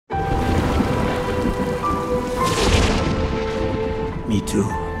Me too.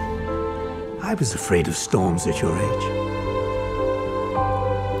 I was afraid of storms at your age.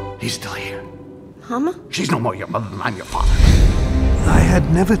 He's still here. Mama? She's no more your mother than I'm your father. I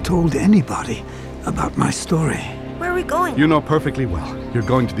had never told anybody about my story. Where are we going? You know perfectly well. You're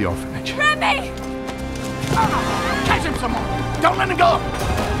going to the orphanage. Remi! Catch him some more! Don't let him go!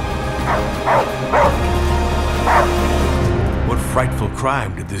 What frightful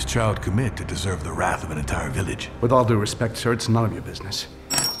crime did this child commit to deserve the wrath of an entire village? With all due respect, sir, it's none of your business.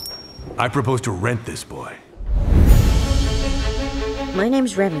 I propose to rent this boy. My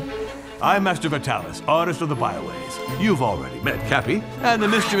name's Remi. I'm Master Vitalis, artist of the byways. You've already met Cappy, and the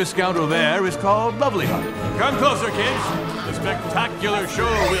mischievous scoundrel there is called Lovely Heart. Come closer, kids. The spectacular show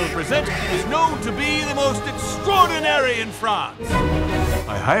we'll present is known to be the most extraordinary in France.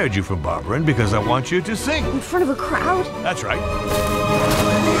 I hired you from Barberin because I want you to sing. In front of a crowd? That's right.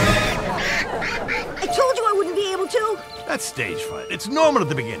 I told you I wouldn't be able to. That's stage fright. It's normal at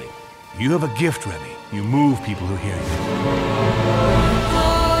the beginning. You have a gift, Remi. You move people who hear you.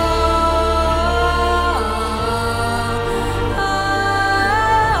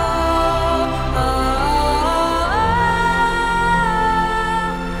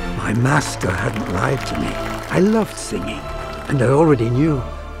 My master hadn't lied to me. I loved singing, and I already knew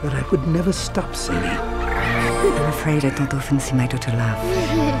that I would never stop singing. I'm afraid I don't often see my daughter laugh.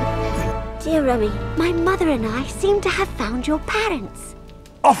 Dear Remi, my mother and I seem to have found your parents.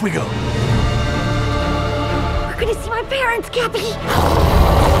 Off we go. We're gonna see my parents, Cappy!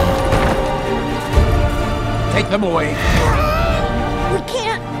 Take them away. We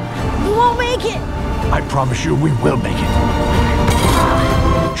can't! We won't make it! I promise you we will make it.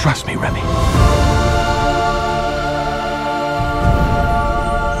 Trust me, Remi.